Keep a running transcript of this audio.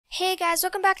Hey guys,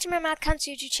 welcome back to my Mathcounts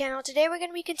YouTube channel. Today we're going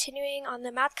to be continuing on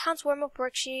the Mathcounts warm-up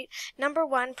worksheet number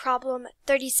 1, problem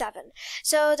 37.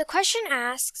 So the question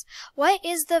asks, what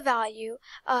is the value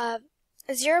of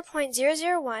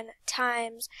 0.001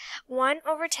 times 1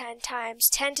 over 10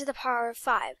 times 10 to the power of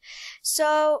 5?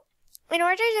 So in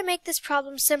order to make this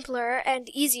problem simpler and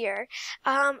easier,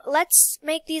 let's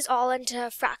make these all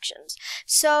into fractions.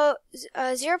 So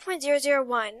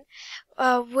 0.001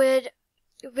 would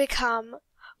become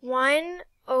 1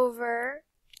 over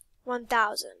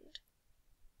 1,000.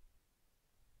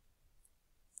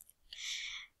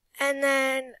 And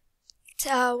then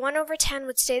 1 over 10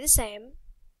 would stay the same.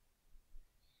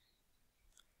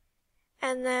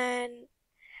 And then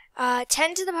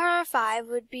 10 to the power of 5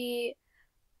 would be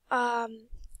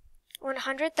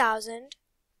 100,000.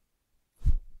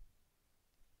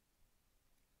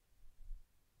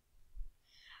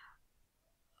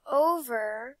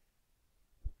 Over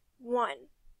 1.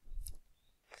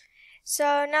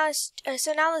 So now let's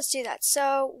do that.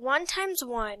 So 1 times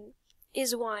 1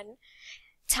 is 1,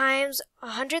 times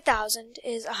 100,000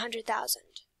 is 100,000.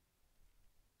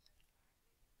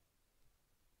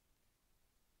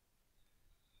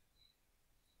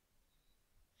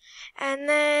 And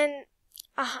then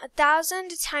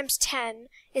 1,000 times 10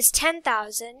 is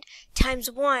 10,000,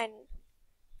 times 1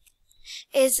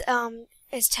 is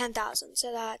 10,000.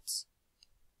 So that's.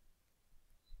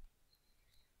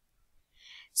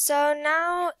 So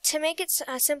now, to make it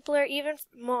simpler even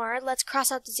more, let's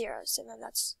cross out the zeros, and then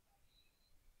that's.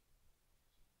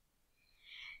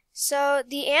 So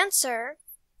the answer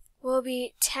will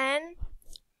be 10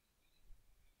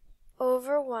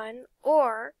 over 1,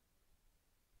 or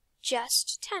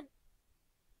just 10.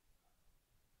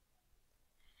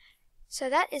 So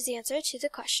that is the answer to the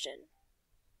question.